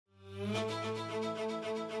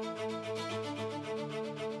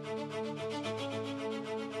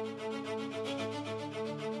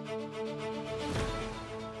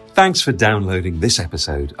Thanks for downloading this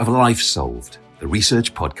episode of Life Solved, the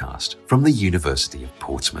research podcast from the University of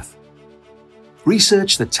Portsmouth.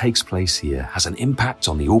 Research that takes place here has an impact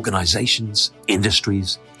on the organisations,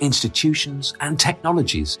 industries, institutions and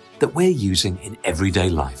technologies that we're using in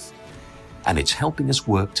everyday life. And it's helping us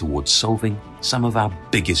work towards solving some of our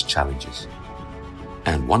biggest challenges.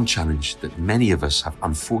 And one challenge that many of us have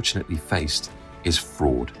unfortunately faced is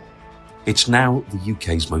fraud. It's now the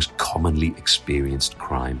UK's most commonly experienced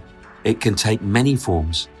crime. It can take many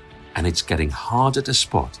forms, and it's getting harder to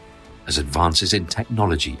spot as advances in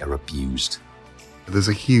technology are abused. There's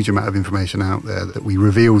a huge amount of information out there that we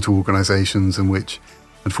reveal to organisations and which,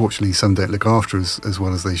 unfortunately, some don't look after as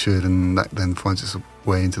well as they should, and that then finds its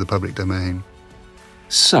way into the public domain.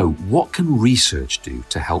 So, what can research do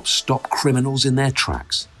to help stop criminals in their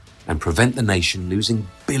tracks and prevent the nation losing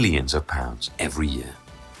billions of pounds every year?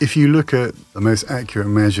 If you look at the most accurate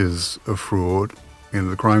measures of fraud,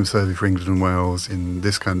 the Crime Survey for England and Wales in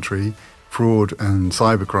this country, fraud and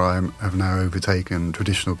cybercrime have now overtaken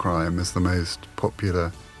traditional crime as the most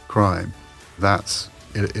popular crime. That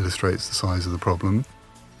illustrates the size of the problem.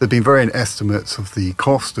 There have been varying estimates of the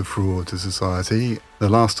cost of fraud to society. The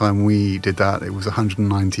last time we did that, it was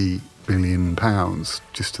 £190 billion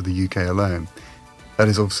just to the UK alone. That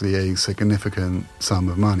is obviously a significant sum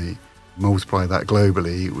of money. Multiply that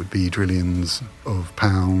globally, it would be trillions of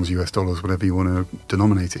pounds, US dollars, whatever you want to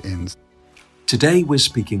denominate it in. Today we're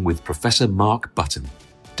speaking with Professor Mark Button,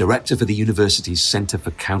 Director for the university's Centre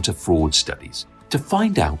for Counter Fraud Studies, to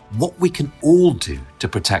find out what we can all do to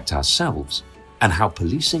protect ourselves and how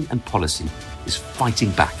policing and policy is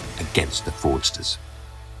fighting back against the fraudsters.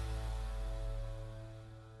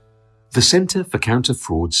 The Centre for Counter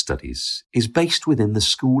Fraud Studies is based within the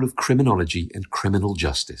School of Criminology and Criminal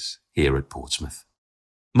Justice here at Portsmouth.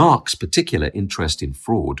 Mark's particular interest in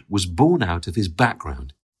fraud was born out of his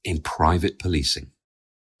background in private policing.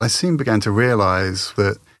 I soon began to realise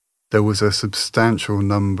that there was a substantial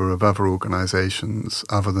number of other organisations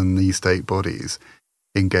other than these state bodies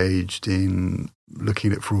engaged in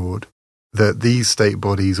looking at fraud, that these state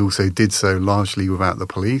bodies also did so largely without the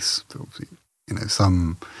police.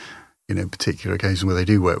 Some particular occasions where they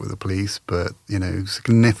do work with the police, but,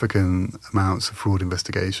 significant amounts of fraud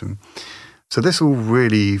investigation. So this all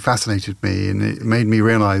really fascinated me, and it made me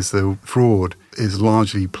realise that fraud is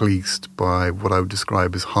largely policed by what I would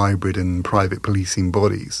describe as hybrid and private policing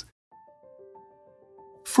bodies.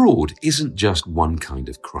 Fraud isn't just one kind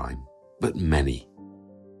of crime, but many.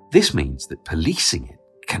 This means that policing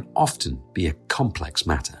it can often be a complex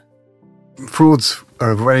matter. Frauds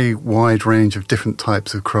are a very wide range of different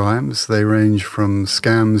types of crimes. They range from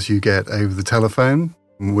scams you get over the telephone,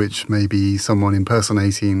 which may be someone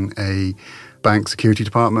impersonating a bank security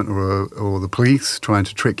department or the police, trying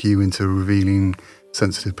to trick you into revealing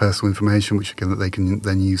sensitive personal information, which they can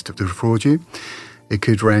then use to defraud you. It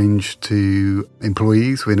could range to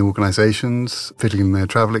employees within organisations fiddling their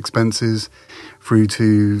travel expenses, through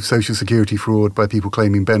to social security fraud by people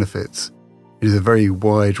claiming benefits. It is a very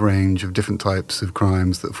wide range of different types of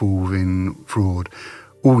crimes that fall within fraud,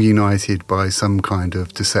 all united by some kind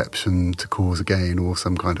of deception to cause a gain or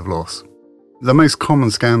some kind of loss. The most common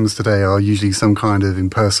scams today are usually some kind of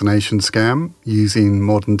impersonation scam using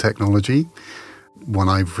modern technology. One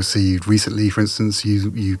I've received recently, for instance,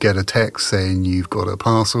 you get a text saying you've got a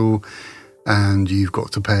parcel and you've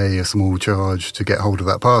got to pay a small charge to get hold of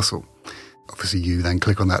that parcel. Obviously, you then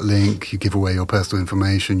click on that link, you give away your personal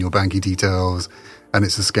information, your banking details, and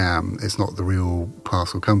it's a scam. It's not the real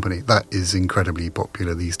parcel company. That is incredibly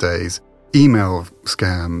popular these days. Email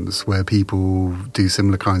scams, where people do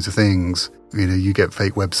similar kinds of things. You get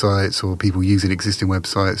fake websites or people using existing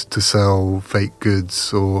websites to sell fake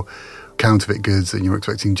goods or counterfeit goods, and you're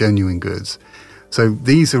expecting genuine goods. So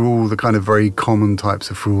these are all the kind of very common types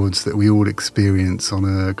of frauds that we all experience on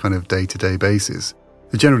a kind of day-to-day basis.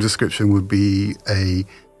 The general description would be a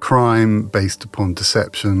crime based upon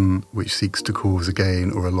deception which seeks to cause a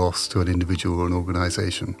gain or a loss to an individual or an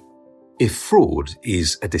organisation. If fraud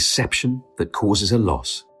is a deception that causes a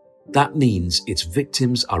loss, that means its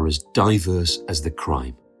victims are as diverse as the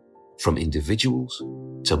crime, from individuals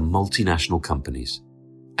to multinational companies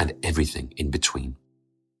and everything in between.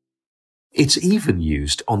 It's even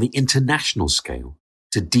used on the international scale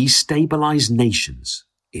to destabilise nations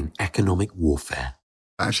in economic warfare.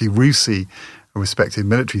 Actually, RUSI, a respected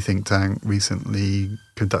military think tank, recently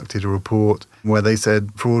conducted a report where they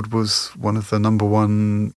said fraud was one of the number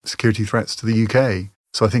one security threats to the UK.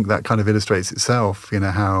 So I think that kind of illustrates itself,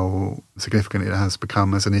 how significant it has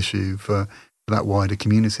become as an issue for that wider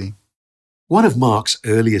community. One of Mark's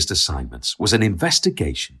earliest assignments was an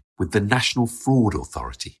investigation with the National Fraud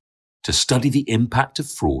Authority to study the impact of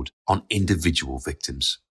fraud on individual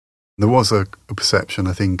victims. There was a perception,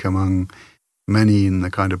 I think, among many in the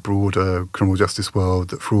kind of broader criminal justice world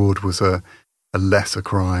that fraud was a lesser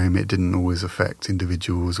crime. It didn't always affect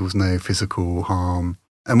individuals. There was no physical harm.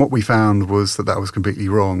 And what we found was that was completely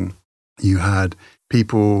wrong. You had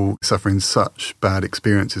people suffering such bad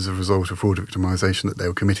experiences as a result of fraud victimization that they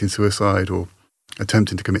were committing suicide or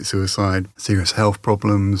attempting to commit suicide, serious health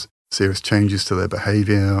problems, serious changes to their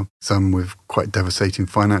behavior, some with quite devastating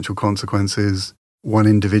financial consequences. One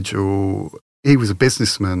individual, he was a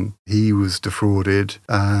businessman. He was defrauded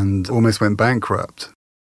and almost went bankrupt.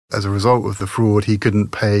 As a result of the fraud, he couldn't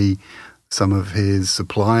pay some of his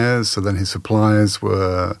suppliers, so then his suppliers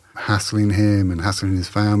were hassling him and hassling his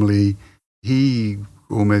family. He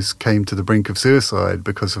almost came to the brink of suicide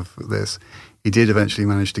because of this. He did eventually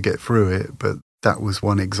manage to get through it, but that was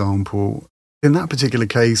one example. In that particular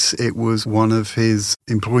case, it was one of his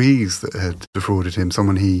employees that had defrauded him,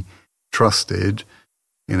 someone he trusted,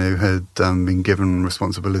 had been given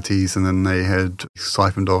responsibilities, and then they had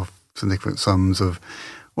siphoned off significant sums of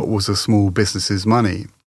what was a small business's money.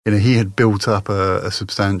 He had built up a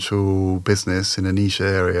substantial business in a niche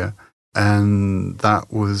area, and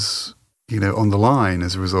that was, on the line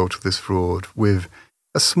as a result of this fraud, with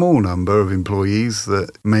a small number of employees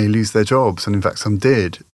that may lose their jobs, and in fact some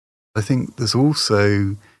did. I think there's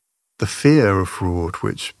also the fear of fraud,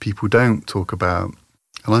 which people don't talk about.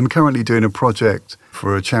 And I'm currently doing a project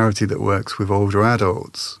for a charity that works with older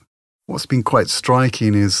adults. What's been quite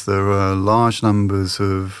striking is there are large numbers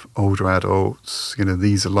of older adults,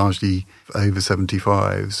 these are largely over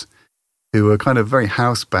 75s, who are kind of very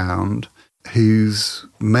housebound, whose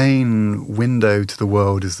main window to the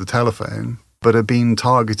world is the telephone, but are being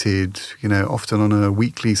targeted, often on a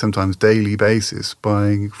weekly, sometimes daily basis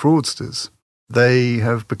by fraudsters. They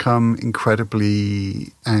have become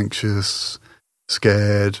incredibly anxious,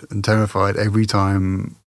 scared and terrified every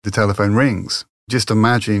time the telephone rings. Just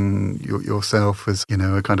imagine yourself as,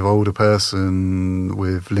 a kind of older person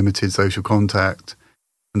with limited social contact,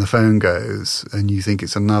 and the phone goes and you think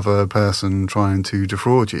it's another person trying to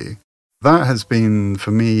defraud you. That has been,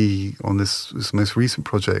 for me, on this most recent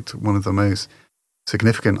project, one of the most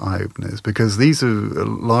significant eye-openers, because these are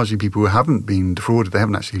largely people who haven't been defrauded. They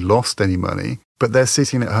haven't actually lost any money, but they're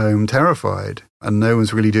sitting at home terrified and no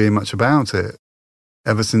one's really doing much about it.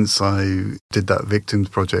 Ever since I did that victims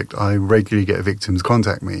project, I regularly get victims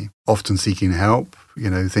contact me, often seeking help,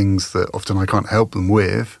 things that often I can't help them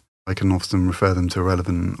with. I can often refer them to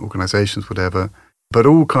relevant organisations, whatever. But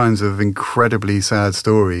all kinds of incredibly sad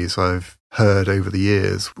stories I've heard over the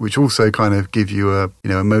years, which also kind of give you a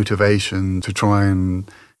motivation to try and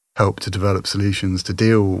help to develop solutions to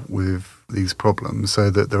deal with these problems so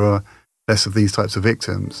that there are less of these types of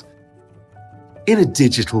victims. In a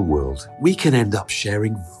digital world, we can end up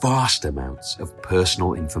sharing vast amounts of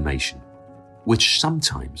personal information, which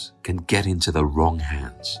sometimes can get into the wrong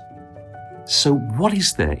hands. So what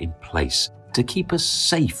is there in place to keep us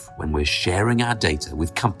safe when we're sharing our data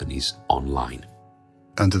with companies online?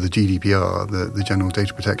 Under the GDPR, the General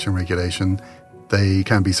Data Protection Regulation, they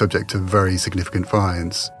can be subject to very significant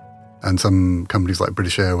fines. And some companies like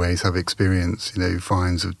British Airways have experienced,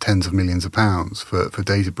 fines of tens of millions of pounds for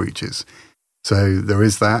data breaches. So there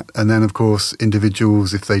is that. And then, of course,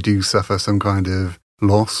 individuals, if they do suffer some kind of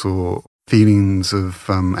loss or feelings of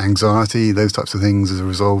anxiety, those types of things as a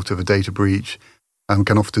result of a data breach,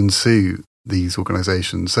 can often sue these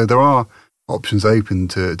organisations. So there are options open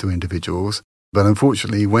to individuals. But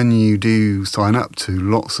unfortunately, when you do sign up to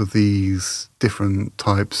lots of these different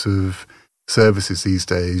types of services these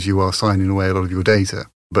days, you are signing away a lot of your data.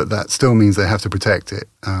 But that still means they have to protect it.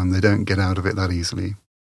 They don't get out of it that easily.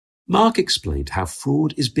 Mark explained how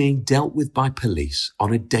fraud is being dealt with by police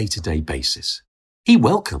on a day-to-day basis. He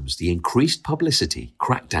welcomes the increased publicity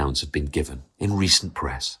crackdowns have been given in recent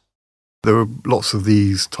press. There are lots of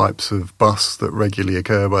these types of busts that regularly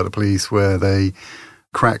occur by the police where they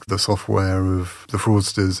crack the software of the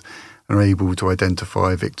fraudsters and are able to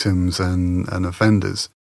identify victims and offenders.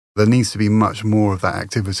 There needs to be much more of that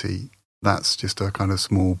activity. That's just a kind of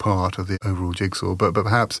small part of the overall jigsaw. But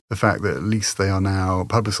perhaps the fact that at least they are now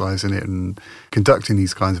publicising it and conducting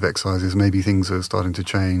these kinds of exercises, maybe things are starting to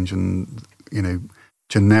change and,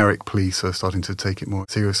 generic police are starting to take it more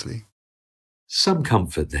seriously. Some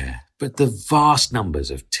comfort there, but the vast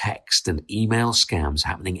numbers of text and email scams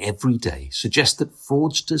happening every day suggest that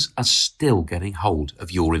fraudsters are still getting hold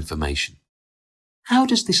of your information. How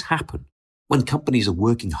does this happen when companies are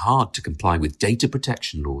working hard to comply with data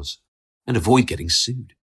protection laws and avoid getting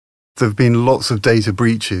sued? There have been lots of data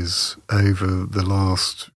breaches over the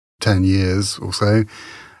last 10 years or so,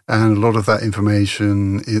 And a lot of that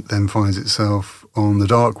information, it then finds itself on the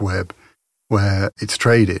dark web where it's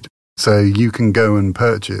traded. So you can go and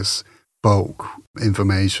purchase bulk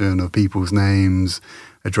information of people's names,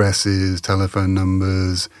 addresses, telephone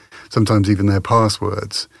numbers, sometimes even their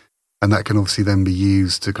passwords. And that can obviously then be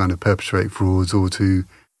used to kind of perpetrate frauds or to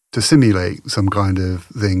simulate some kind of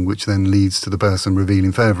thing, which then leads to the person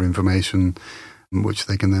revealing further information, which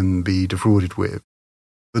they can then be defrauded with.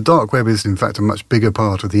 The dark web is, in fact, a much bigger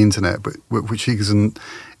part of the internet, but which isn't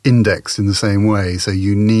indexed in the same way. So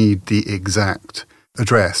you need the exact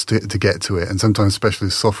address to get to it, and sometimes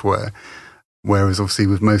specialist software. Whereas, obviously,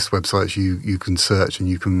 with most websites, you can search and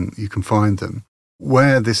you can find them.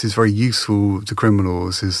 Where this is very useful to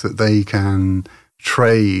criminals is that they can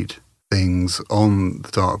trade things on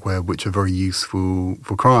the dark web which are very useful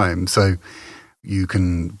for crime. So you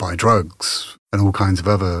can buy drugs and all kinds of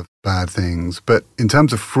other bad things. But in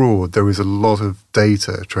terms of fraud, there is a lot of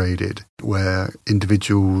data traded where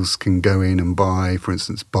individuals can go in and buy, for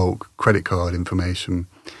instance, bulk credit card information,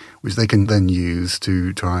 which they can then use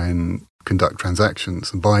to try and conduct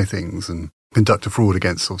transactions and buy things and conduct a fraud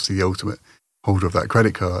against, obviously, the ultimate holder of that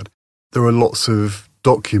credit card. There are lots of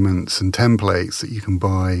documents and templates that you can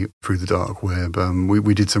buy through the dark web.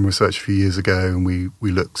 We did some research a few years ago, and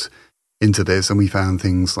we looked into this, and we found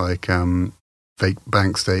things like fake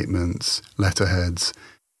bank statements, letterheads,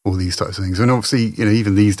 all these types of things. And obviously,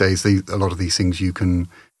 even these days, a lot of these things you can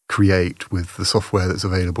create with the software that's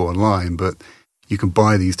available online, but you can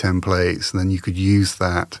buy these templates, and then you could use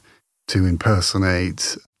that to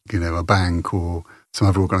impersonate, a bank or some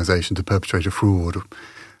other organisation to perpetrate a fraud.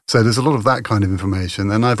 So there's a lot of that kind of information.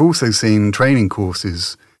 And I've also seen training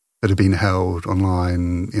courses that have been held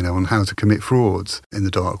online, on how to commit frauds in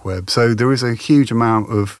the dark web. So there is a huge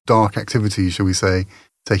amount of dark activity, shall we say,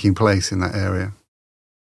 taking place in that area.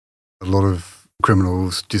 A lot of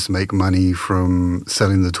criminals just make money from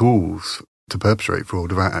selling the tools to perpetrate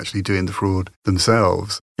fraud without actually doing the fraud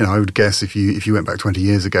themselves. I would guess if you went back 20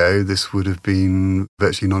 years ago, this would have been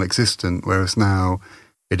virtually non-existent, whereas now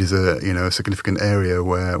it is a significant area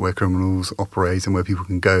where criminals operate and where people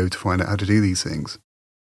can go to find out how to do these things.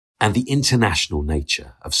 And the international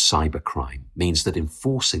nature of cybercrime means that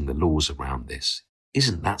enforcing the laws around this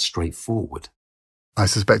isn't that straightforward. I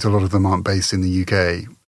suspect a lot of them aren't based in the UK.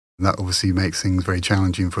 And that obviously makes things very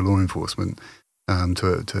challenging for law enforcement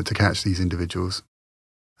to catch these individuals.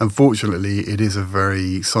 Unfortunately, it is a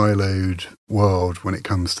very siloed world when it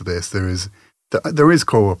comes to this. There is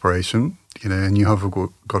cooperation, and you have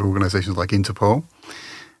got organisations like Interpol,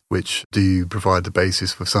 which do provide the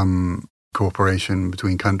basis for some cooperation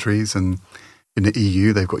between countries. And in the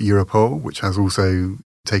EU, they've got Europol, which has also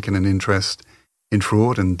taken an interest in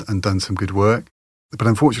fraud and done some good work. But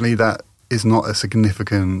unfortunately, that is not a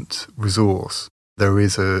significant resource. There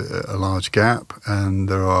is a large gap, and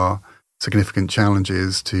there are significant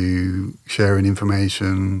challenges to sharing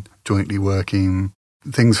information, jointly working,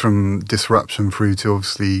 things from disruption through to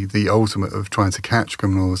obviously the ultimate of trying to catch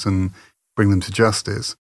criminals and bring them to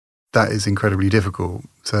justice. That is incredibly difficult.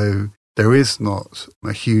 So there is not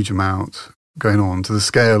a huge amount going on to the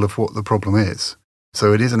scale of what the problem is.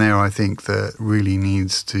 So it is an area, I think, that really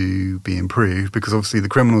needs to be improved, because obviously the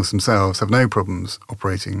criminals themselves have no problems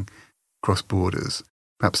operating cross borders.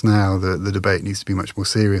 Perhaps now the debate needs to be much more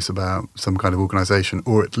serious about some kind of organisation,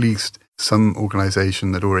 or at least some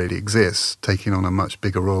organisation that already exists, taking on a much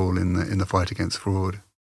bigger role in the fight against fraud.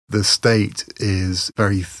 The state is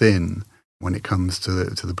very thin when it comes to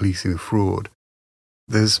the policing of fraud.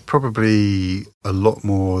 There's probably a lot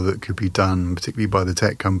more that could be done, particularly by the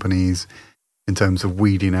tech companies, in terms of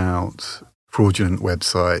weeding out fraudulent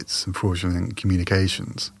websites and fraudulent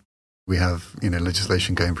communications. We have,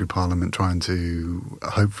 legislation going through Parliament trying to,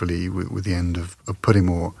 hopefully, with the end of putting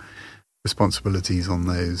more responsibilities on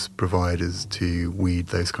those providers to weed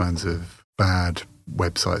those kinds of bad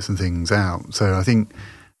websites and things out. So I think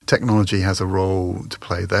technology has a role to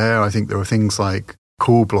play there. I think there are things like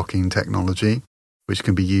call blocking technology, which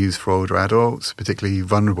can be used for older adults, particularly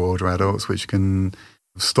vulnerable older adults, which can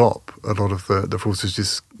stop a lot of the fraudsters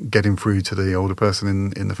just getting through to the older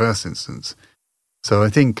person in the first instance. So I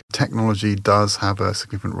think technology does have a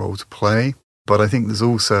significant role to play, but I think there's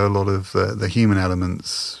also a lot of the human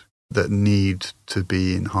elements that need to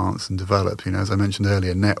be enhanced and developed. As I mentioned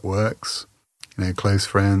earlier, networks, close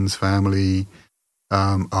friends, family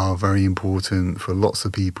are very important for lots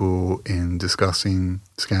of people in discussing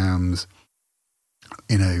scams,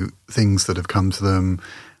 things that have come to them,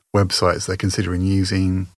 websites they're considering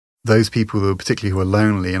using. Those people who are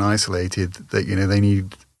lonely and isolated, that they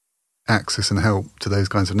need access and help to those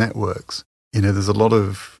kinds of networks. There's a lot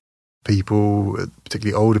of people,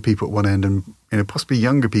 particularly older people at one end, and possibly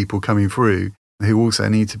younger people coming through who also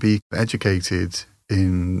need to be educated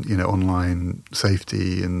in online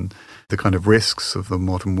safety and the kind of risks of the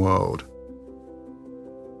modern world.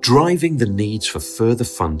 Driving the needs for further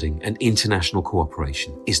funding and international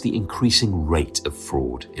cooperation is the increasing rate of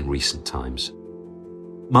fraud in recent times.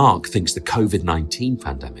 Mark thinks the COVID-19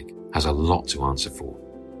 pandemic has a lot to answer for.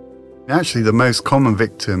 Actually, the most common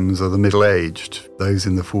victims are the middle-aged, those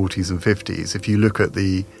in the 40s and 50s. If you look at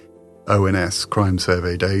the ONS crime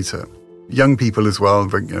survey data, young people as well,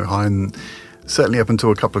 high, and certainly up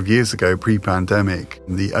until a couple of years ago, pre-pandemic,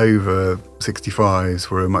 the over 65s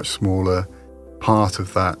were a much smaller part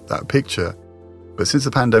of that picture. But since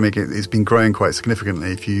the pandemic, it's been growing quite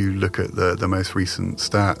significantly. If you look at the most recent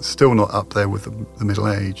stats, still not up there with the middle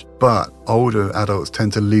age, but older adults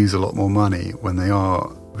tend to lose a lot more money when they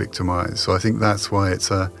are victimised. So I think that's why it's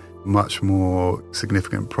a much more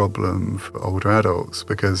significant problem for older adults,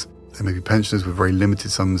 because they may be pensioners with very limited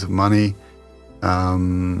sums of money,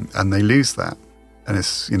 and they lose that. And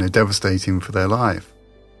it's, devastating for their life.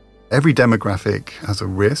 Every demographic has a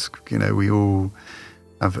risk. We all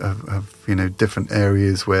have different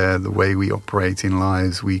areas where the way we operate in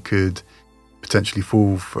lives, we could potentially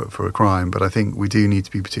fall for a crime. But I think we do need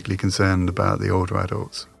to be particularly concerned about the older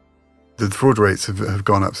adults. The fraud rates have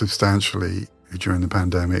gone up substantially during the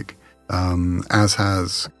pandemic, as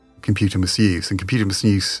has computer misuse. And computer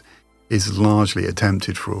misuse is largely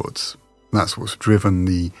attempted frauds. That's what's driven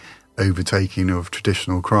the overtaking of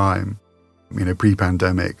traditional crime.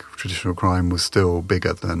 Pre-pandemic, traditional crime was still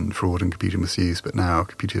bigger than fraud and computer misuse, but now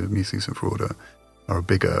computer misuse and fraud are a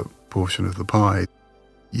bigger portion of the pie.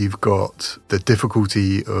 You've got the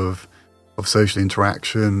difficulty of social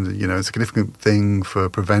interaction. A significant thing for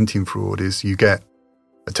preventing fraud is you get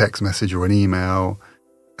a text message or an email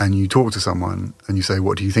and you talk to someone and you say,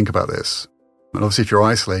 what do you think about this? And obviously if you're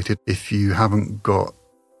isolated, if you haven't got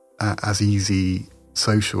as easy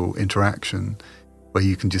social interaction where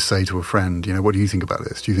you can just say to a friend, what do you think about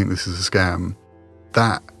this? Do you think this is a scam?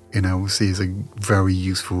 That, we'll see is a very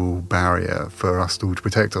useful barrier for us all to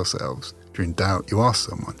protect ourselves. If you're in doubt, you ask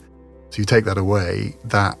someone. So you take that away,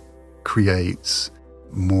 that creates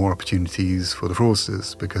more opportunities for the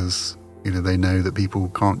fraudsters because, they know that people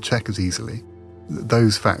can't check as easily.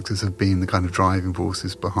 Those factors have been the kind of driving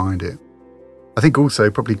forces behind it. I think also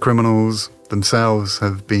probably criminals themselves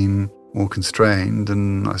have been more constrained,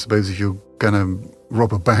 and I suppose if you're going to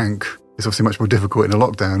rob a bank, it's obviously much more difficult in a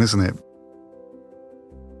lockdown, isn't it?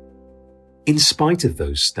 In spite of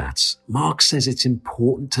those stats, Mark says it's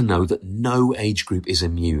important to know that no age group is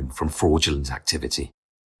immune from fraudulent activity,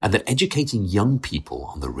 and that educating young people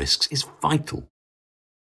on the risks is vital.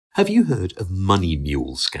 Have you heard of money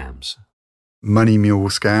mule scams? Money mule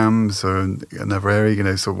scams are another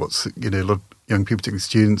area, so what's, a lot of young people, particularly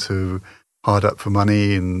students who are hard up for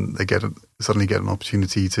money and they suddenly get an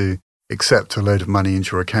opportunity to accept a load of money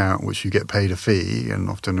into your account, which you get paid a fee and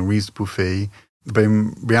often a reasonable fee. But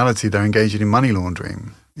in reality, they're engaging in money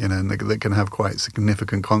laundering, and that can have quite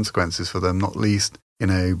significant consequences for them, not least,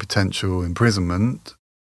 potential imprisonment.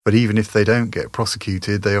 But even if they don't get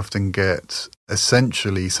prosecuted, they often get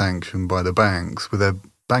essentially sanctioned by the banks with their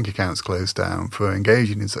bank accounts closed down for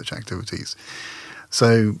engaging in such activities.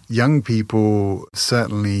 So young people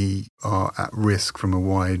certainly are at risk from a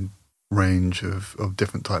wide range of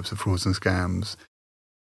different types of frauds and scams.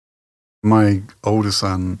 My older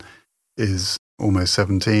son is almost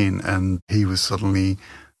 17, and he was suddenly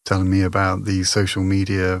telling me about these social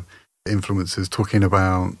media influencers talking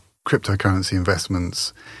about cryptocurrency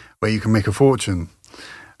investments where you can make a fortune.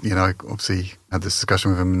 I obviously had this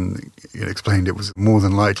discussion with him and explained it was more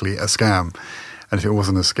than likely a scam. And if it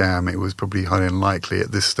wasn't a scam, it was probably highly unlikely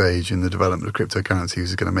at this stage in the development of cryptocurrency he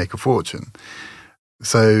was going to make a fortune.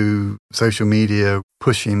 So social media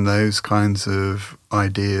pushing those kinds of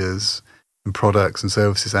ideas and products and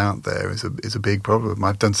services out there is a big problem.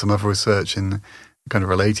 I've done some other research in a kind of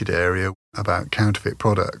related area about counterfeit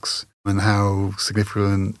products and how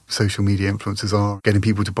significant social media influencers are getting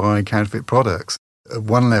people to buy counterfeit products. At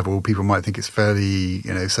one level, people might think it's fairly,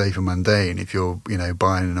 safe and mundane if you're,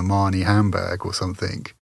 buying an Armani handbag or something.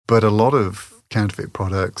 But a lot of counterfeit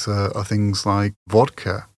products are things like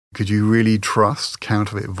vodka. Could you really trust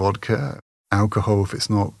counterfeit vodka? Alcohol, if it's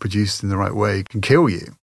not produced in the right way, can kill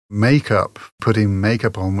you. Makeup, putting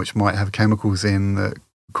makeup on which might have chemicals in that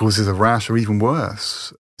causes a rash or even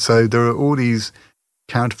worse. So there are all these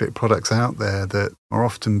counterfeit products out there that are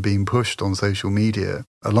often being pushed on social media,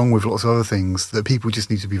 along with lots of other things that people just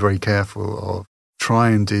need to be very careful of. Try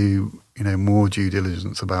and do, more due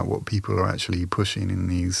diligence about what people are actually pushing in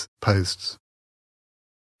these posts.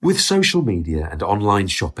 With social media and online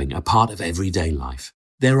shopping a part of everyday life,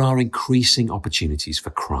 there are increasing opportunities for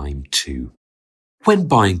crime too. When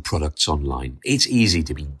buying products online, it's easy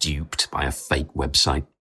to be duped by a fake website.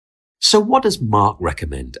 So what does Mark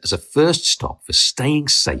recommend as a first stop for staying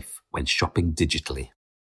safe when shopping digitally?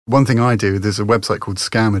 One thing I do, there's a website called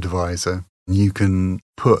Scam Advisor. You can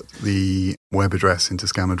put the web address into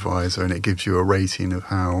Scam Advisor and it gives you a rating of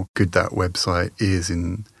how good that website is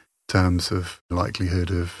in terms of likelihood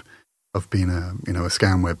of being a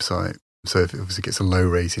scam website. So if it obviously gets a low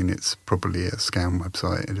rating, it's probably a scam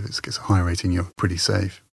website. And if it gets a high rating, you're pretty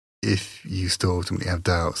safe. If you still ultimately have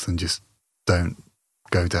doubts, then just don't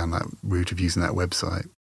go down that route of using that website.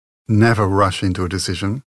 Never rush into a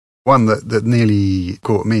decision. One that nearly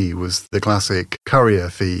caught me was the classic courier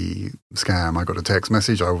fee scam. I got a text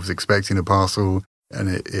message. I was expecting a parcel and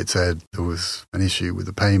it said there was an issue with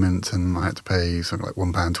the payment and I had to pay something like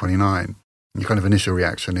 £1.29. Your kind of initial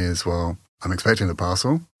reaction is, well, I'm expecting a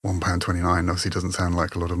parcel. £1.29 obviously doesn't sound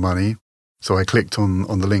like a lot of money. So I clicked on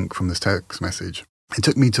the link from this text message. It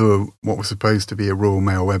took me to what was supposed to be a Royal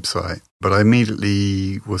Mail website, but I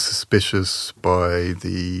immediately was suspicious by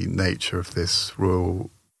the nature of this Royal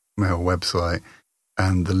Mail website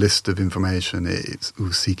and the list of information. It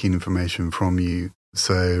was seeking information from you.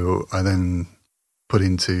 So I then put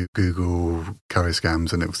into Google courier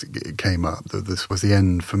scams and it came up that this was the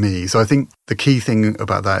end for me. So I think the key thing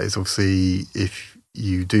about that is obviously if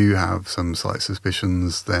you do have some slight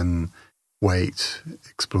suspicions, then wait,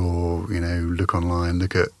 explore, look online,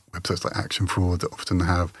 look at websites like Action Fraud that often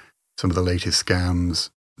have some of the latest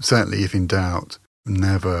scams. Certainly, if in doubt,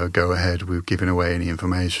 never go ahead with giving away any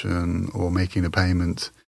information or making a payment.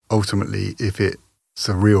 Ultimately, if it's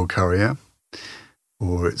a real courier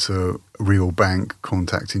or it's a real bank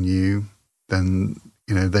contacting you, then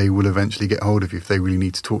they will eventually get hold of you if they really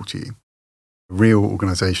need to talk to you. Real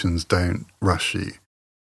organisations don't rush you.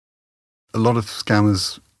 A lot of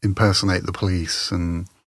scammers impersonate the police and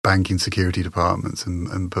banking security departments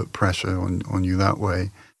and put pressure on you that way.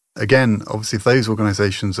 Again, obviously, if those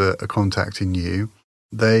organisations are contacting you,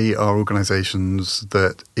 they are organisations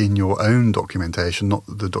that in your own documentation, not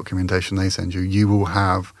the documentation they send you, you will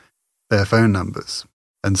have their phone numbers.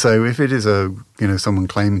 And so if it is someone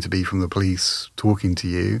claiming to be from the police talking to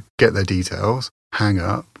you, get their details, hang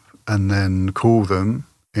up, and then call them.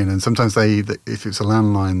 And sometimes if it's a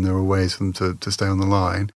landline, there are ways for them to stay on the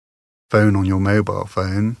line. Phone on your mobile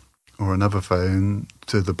phone or another phone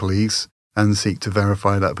to the police and seek to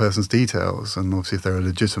verify that person's details. And obviously, if they're a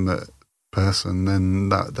legitimate person, then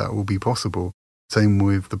that will be possible. Same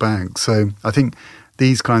with the bank. So I think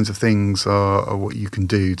these kinds of things are what you can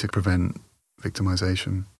do to prevent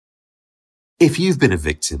victimization. If you've been a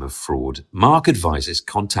victim of fraud, Mark advises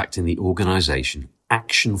contacting the organisation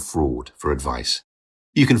Action Fraud for advice.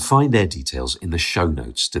 You can find their details in the show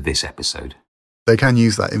notes to this episode. They can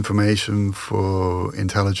use that information for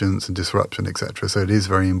intelligence and disruption, etc. So it is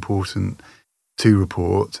very important to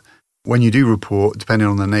report. When you do report, depending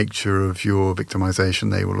on the nature of your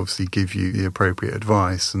victimization, they will obviously give you the appropriate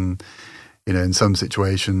advice. And, in some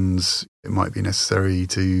situations, it might be necessary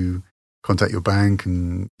to contact your bank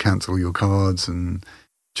and cancel your cards and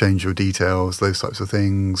change your details, those types of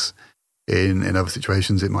things. In other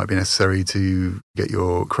situations, it might be necessary to get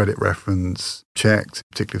your credit reference checked,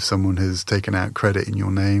 particularly if someone has taken out credit in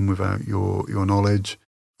your name without your knowledge.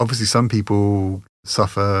 Obviously, some people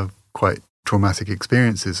suffer quite traumatic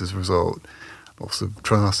experiences as a result. Loss of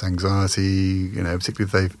trust, anxiety,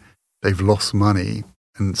 particularly if they've lost money.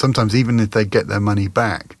 And sometimes even if they get their money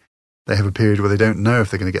back, they have a period where they don't know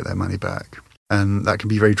if they're going to get their money back. And that can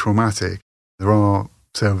be very traumatic. There are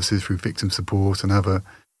services through victim support and other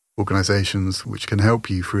organisations which can help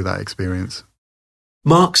you through that experience.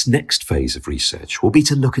 Mark's next phase of research will be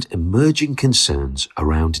to look at emerging concerns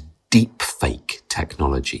around deep fake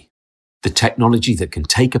technology, the technology that can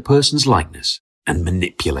take a person's likeness and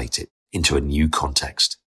manipulate it into a new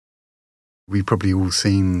context. We've probably all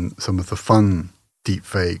seen some of the fun deep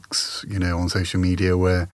fakes, on social media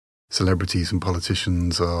where celebrities and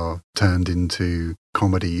politicians are turned into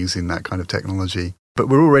comedy using that kind of technology. But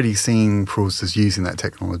we're already seeing fraudsters using that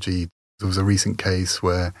technology. There was a recent case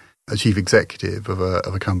where a chief executive of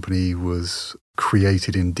a company was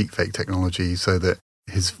created in deepfake technology so that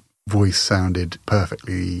his voice sounded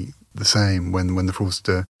perfectly the same when the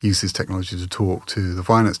fraudster used his technology to talk to the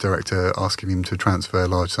finance director, asking him to transfer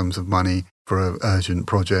large sums of money for an urgent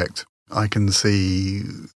project. I can see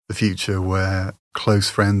the future where close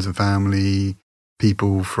friends and family,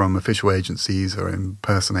 people from official agencies are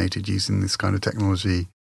impersonated using this kind of technology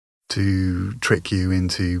to trick you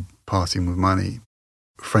into parting with money.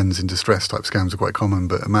 friends in distress type scams are quite common,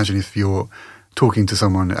 but imagine if you're talking to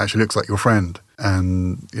someone that actually looks like your friend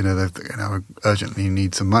and, they urgently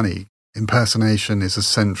need some money. Impersonation is a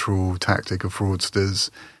central tactic of fraudsters,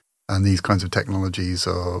 and these kinds of technologies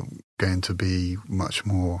are going to be much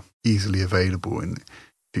more easily available in the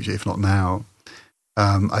future, if not now.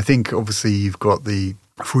 I think obviously you've got the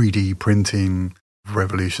 3D printing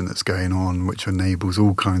revolution that's going on, which enables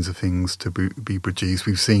all kinds of things to be produced.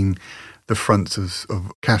 We've seen the fronts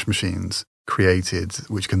of cash machines created,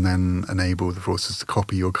 which can then enable the fraudsters to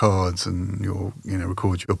copy your cards and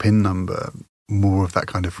record your PIN number. More of that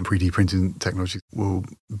kind of 3D printing technology will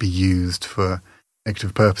be used for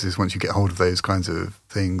negative purposes once you get hold of those kinds of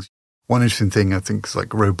things. One interesting thing I think is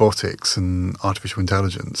like robotics and artificial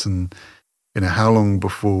intelligence, and how long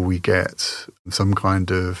before we get some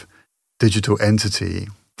kind of digital entity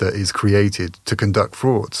that is created to conduct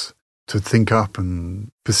frauds, to think up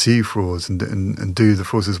and pursue frauds and do the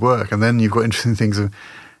fraudsters' work. And then you've got interesting things of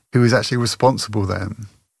who is actually responsible then.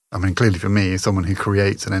 I mean, clearly for me, someone who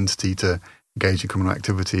creates an entity to engage in criminal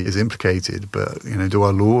activity is implicated, but, do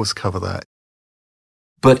our laws cover that?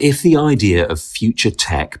 But if the idea of future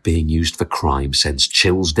tech being used for crime sends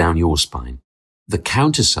chills down your spine, the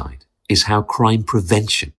counterside is how crime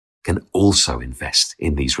prevention can also invest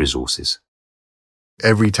in these resources.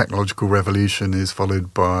 Every technological revolution is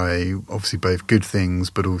followed by obviously both good things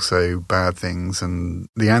but also bad things, and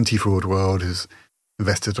the anti-fraud world has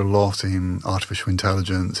invested a lot in artificial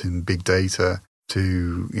intelligence, in big data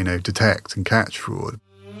to, detect and catch fraud.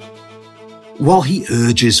 While he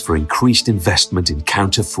urges for increased investment in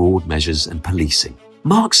counter-fraud measures and policing,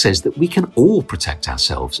 Mark says that we can all protect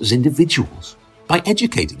ourselves as individuals by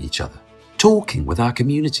educating each other, talking with our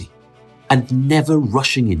community, and never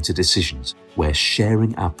rushing into decisions where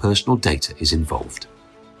sharing our personal data is involved.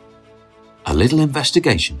 A little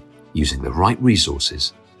investigation using the right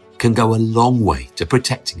resources can go a long way to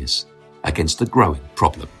protecting us against the growing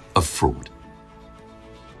problem of fraud.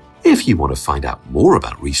 If you want to find out more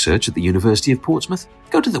about research at the University of Portsmouth,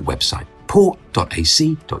 go to the website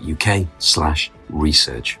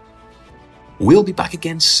port.ac.uk/research. We'll be back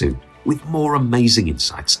again soon with more amazing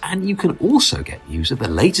insights, and you can also get news of the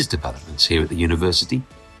latest developments here at the university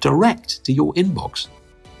direct to your inbox.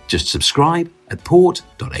 Just subscribe at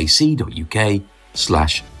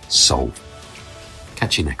port.ac.uk/solve.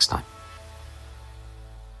 Catch you next time.